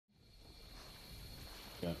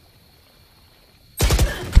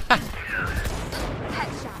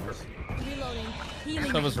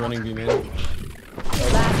I was running B, man.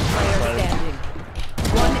 Last player standing.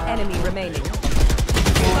 One enemy remaining.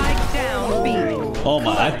 Spike down B. Oh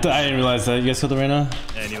my, I didn't realize that. You guys killed the Reyna?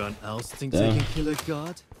 Anyone else think they can kill a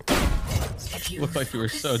god? Looked like you were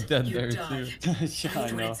so dead there too. Yeah,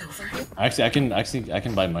 I know. Actually, I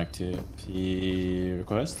can buy Mike too. He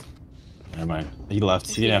request? Never mind. He left.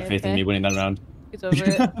 He didn't have faith in me winning that round. It's over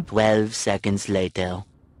it. 12 seconds later.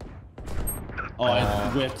 Oh, I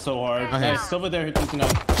whipped so hard. Hey, Silva there looking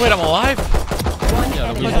up. Wait, I'm alive? One Yeah,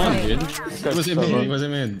 enemy we won, remaining. dude. It was in mid. It was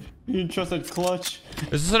in mid. You trusted clutch.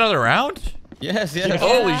 Is this another round? Yes, yes.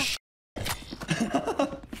 Holy sh! I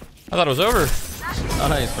thought it was over.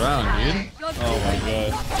 Nice round, dude. Oh my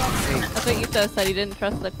god. That's what Ethos said. He didn't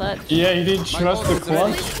trust the clutch. Yeah, he didn't trust the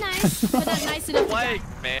clutch. Like,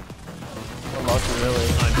 man. Really?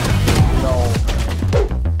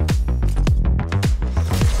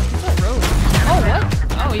 Oh, what?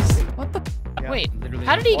 Oh, he's... What the... Wait,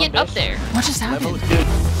 how did he get up there? What just happened?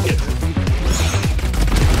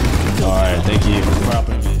 Alright, thank you for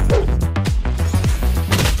dropping me.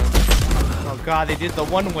 Oh god, they did the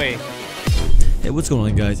one way. Hey, what's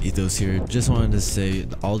going on, guys? Ethos here. Just wanted to say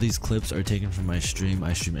all these clips are taken from my stream.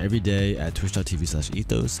 I stream every day at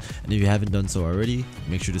twitch.tv/ethos. And if you haven't done so already,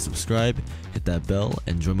 make sure to subscribe, hit that bell,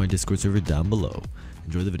 and join my Discord server down below.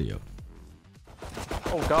 Enjoy the video.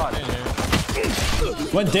 Oh god.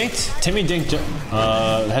 One dinked. Timmy dinked.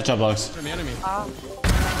 Headshot box.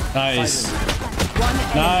 Nice. One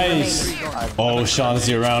enemy Nice. remaining. Oh, Sean, this is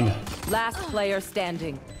your round. Last player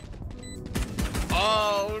standing.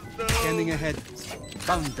 Oh no. Standing ahead.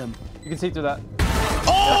 Found them. You can see through that.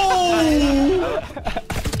 Oh!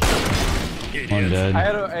 One dead. I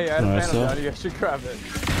had a phantom Nice, down. You guys should grab it.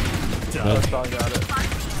 Dead. Oh, got it.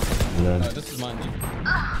 Dead. This is mine, dude.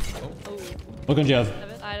 What can you have?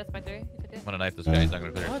 I just my three. I'm gonna knife this guy. He's not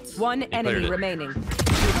gonna clear. One enemy cleared it. remaining.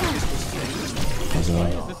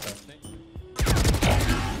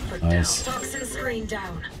 Nice. Toxin screen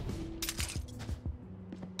down.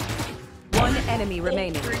 One enemy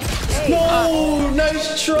remaining. No!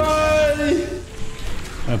 Nice try!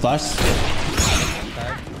 Flash?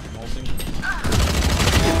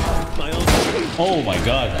 Oh my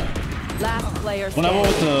god. Last player When I went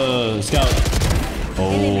with the scout.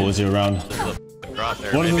 Oh, 0 round.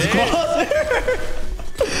 Crosshair, What is this baby. crosshair?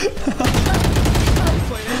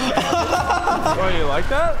 Oh, you like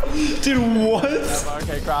that? Dude, what?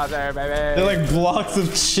 Okay, crosshair, baby. They're like blocks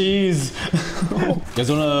of cheese. You guys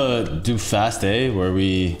wanna do fast A where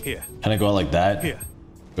we kind of go out like that?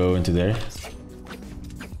 Go into there.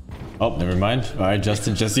 Oh, never mind. All right,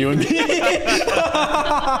 Justin, just you and me. No,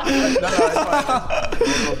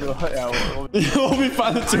 it's fine. We'll be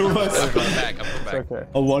fine, the two of us. I'm going back. I'm going back. Okay.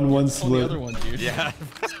 A 1-1 On the split. other one, dude. Yeah.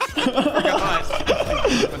 Alright,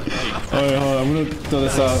 hold on. I'm gonna throw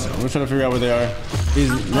this out. We're trying to figure out where they are. He's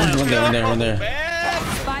one there. Man,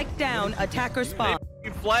 Spike down. Attacker spawn.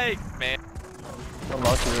 you flank, man.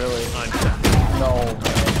 Unlucky, really. No.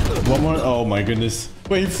 One more. Oh my goodness.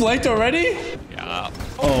 Wait, he flanked already? Yeah.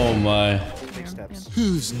 Oh my.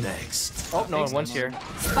 Who's next? Oh, no, one's here.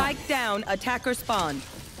 Spike down. Attacker spawn.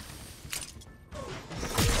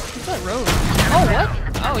 What's that road? Oh, what?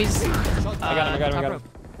 Oh, he's... I got him.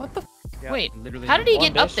 What the... Yeah. Wait, how did he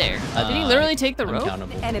get up there? Did he literally take the rope?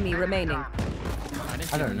 Uncountable. Enemy remaining.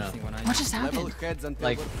 I don't know. What just happened? Heads until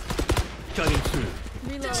Like, Cutting through.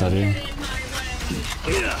 Sorry.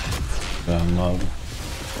 No.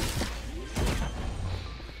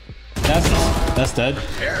 That's dead.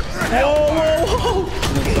 Whoa!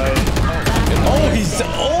 Oh, he's...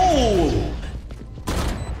 Oh!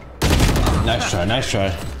 Nice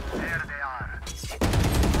try.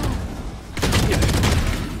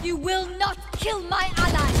 You will not kill my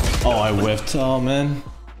ally. Oh, I whiffed. Oh, man.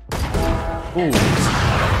 Ooh.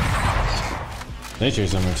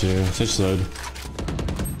 Nature's somewhere too. Such slowed.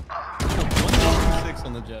 196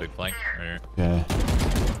 on the jet. Big flank. Right here. Yeah.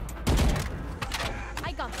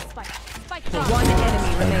 I got the spike. Spike down. One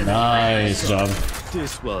enemy remaining. Nice job.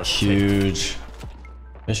 This was Huge.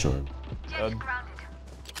 Fish short.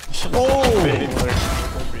 Oh!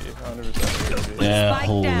 Yeah, Spike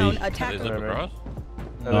holy. down. Is it Attacker. across?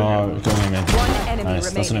 Oh, go in, man. One enemy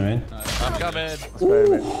Nice. That's what I remaining. mean. I'm coming. I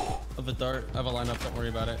have a dart. I have a lineup. Don't worry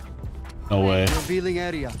about it. No way. revealing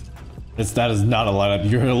area. That is not a lineup.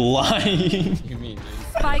 You're lying. You mean, dude?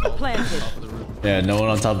 Spike planted. Off of the roof. Yeah, no one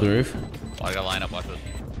on top of the roof. Oh, I got line up. Watch this.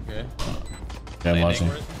 Okay. Yeah, I'm watching.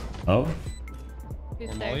 Oh. Who's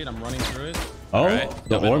I'm there? Molly, I'm running through it. Oh, Alright.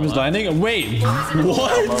 the orb is landing? Wait,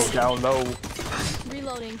 what? Down low.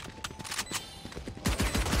 Reloading.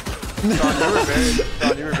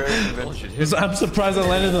 Sean, you were very convincing. I'm surprised I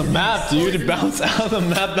landed on the map, dude. It bounced out of the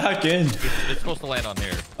map back in. It's supposed to land on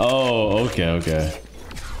here. Oh, okay, okay.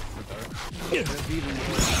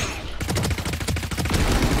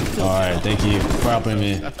 Alright, thank you for helping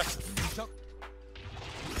me.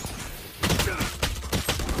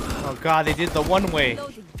 Oh god, they did the one way.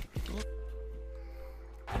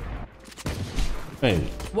 Hey,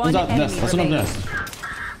 what's up nest? What's up nest?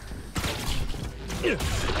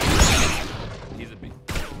 He's a beast.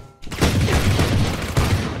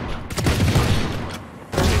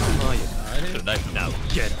 Now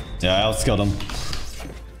get him. Yeah, I outscaled him.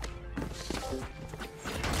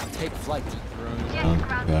 Take flight.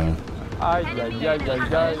 Okay. Ay.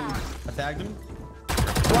 I tagged him.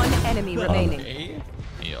 One enemy remaining. Hey,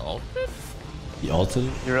 he ulted? He ulted?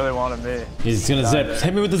 You really wanted me. He's gonna zip. There.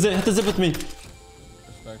 Hit me with the zip. Hit the zip with me.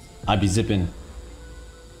 Respect. I be zipping.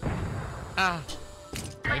 Ah.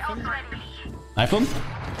 Knife him? Knife him?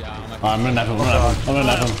 Yeah, I'm gonna knife him. I'm gonna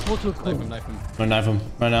knife him. knife him. I'm gonna knife him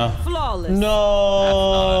right now. Flawless. No!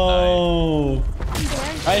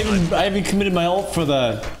 I even committed my ult for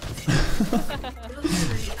that.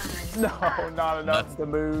 No, not enough to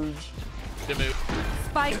move.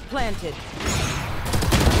 Spike planted.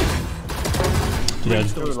 Yeah.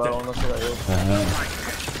 Too low, unless what I hit.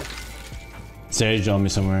 Sage on me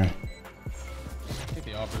somewhere. Take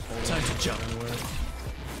the offers. Time to jump.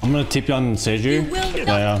 I'm gonna tip you on Sage here. You will not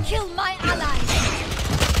Yeah. kill my allies.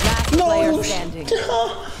 Last player standing.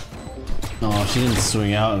 No, she didn't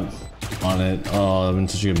swing out on it. Oh, I've been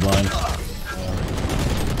such a good blind.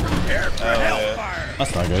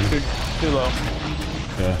 That's not good. Too low.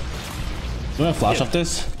 Yeah. Do you want to flash off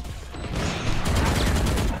this?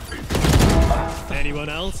 Anyone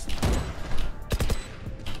else?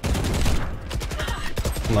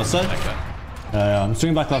 Left side? Yeah, I'm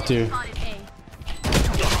swinging back left here.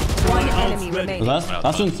 One enemy remaining.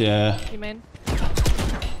 Last one? Yeah. You mean?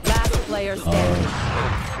 Last player standing.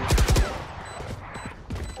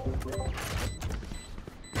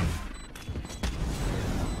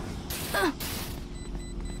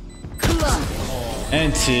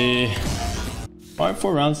 NT. Alright,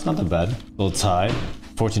 4 rounds, not that bad. Little tie.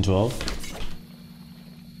 14-12.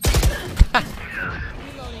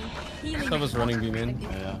 I was running beam in.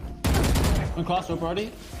 Yeah. One cross rope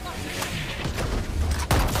already?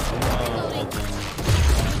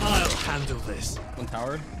 I'll handle this. One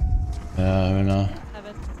tower. Yeah, I don't know.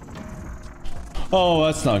 Oh,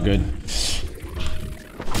 that's not good.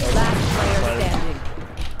 Last player standing.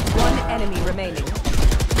 One enemy remaining.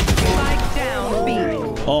 Spike down B.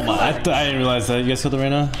 Oh my, I didn't realize that. You guys killed the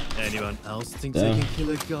Reyna? Anyone else think Yeah. they can kill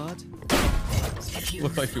a god?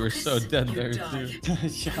 Looked like you were so dead there too.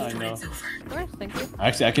 Yeah, I know. Of course, thank you.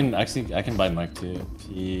 Actually, I can buy Mike too. If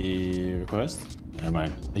he requests. Never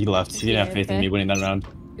mind. He left. He didn't have faith in me winning that round.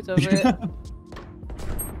 He's over it.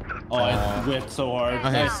 Oh, I whipped so hard.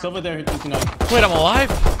 Nice. Over there, looking up. Wait, I'm alive?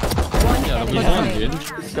 One Yeah, enemy we won, remaining.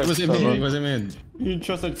 dude. It was him in. It was him in. You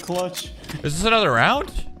trusted clutch. Is this another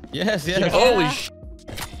round? Yes, yes. Holy sh!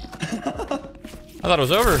 I thought it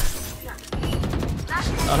was over.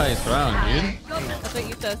 Oh, nice round, dude. That's what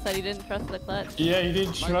Ethos said. He didn't trust the clutch. Yeah, you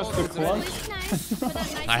didn't trust the clutch.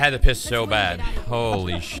 I had to piss so bad.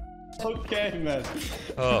 Holy sh! Okay, man.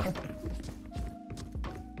 Oh.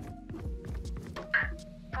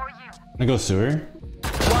 I go sewer.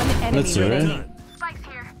 One enemy Let's sewer. remaining.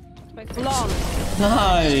 Flawless.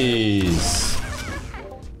 Nice.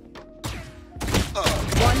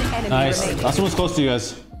 One enemy Nice. remaining. Last one was close to you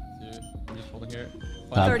guys. Dude, I'm just holding here.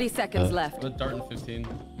 30 seconds left. Let dart in 15.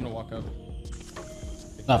 I'm gonna walk up.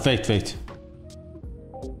 Ah, faked. I'm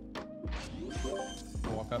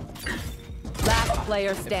gonna walk up. Last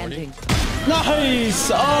player standing.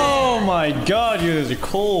 Nice. Oh my god, you guys are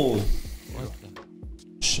cold.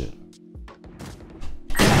 Shit.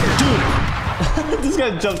 Dude. This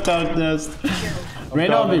guy jumped out nest.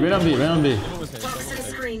 Rain on B.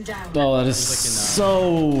 Oh, that is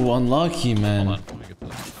so unlucky, man. Hold on. Let me get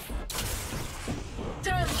this.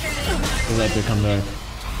 Does that become back?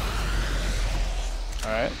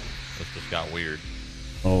 Alright. This just got weird.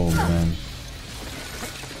 Oh man.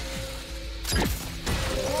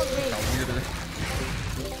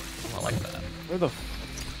 I like that. Where the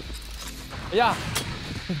Yeah.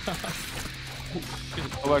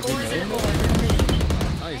 Oh, like we made it?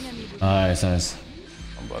 Nice.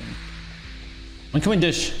 I'm button. Incoming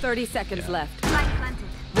dish. 30 seconds left.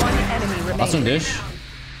 One enemy Awesome remaining. dish.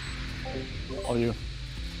 All you.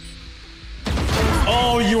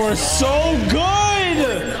 Oh, you are so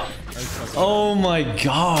good! Oh my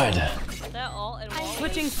god. That all and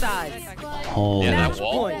Switching sides. Holy. Yeah, that Match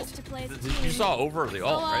wall. point. You saw over the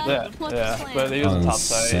ult, right? Yeah, but he was on top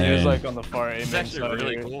side. He was like on the far aim It's side. actually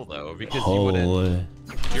really cool though, because Holy. you wouldn't.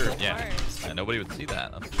 Yeah, nobody would see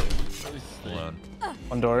that. That's alone.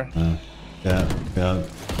 One door. Yeah.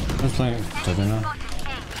 Who's playing Judgment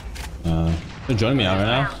now? They're joining me out right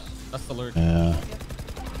now. That's the lurk. Yeah.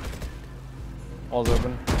 Wall's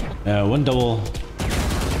open. Yeah, one double.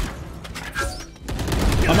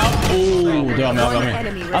 I'm out. Oh, dude, I'm out.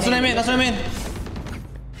 That's what I mean. That's what I mean.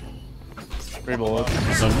 3 bullets.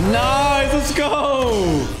 So nice. Let's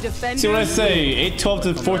go. Defenders See what I say? 8-12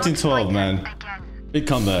 to 14-12, man. Big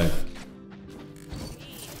comeback.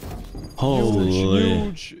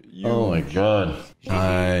 Holy. Oh my god.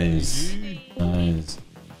 Nice. Nice.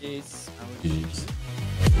 Jeez.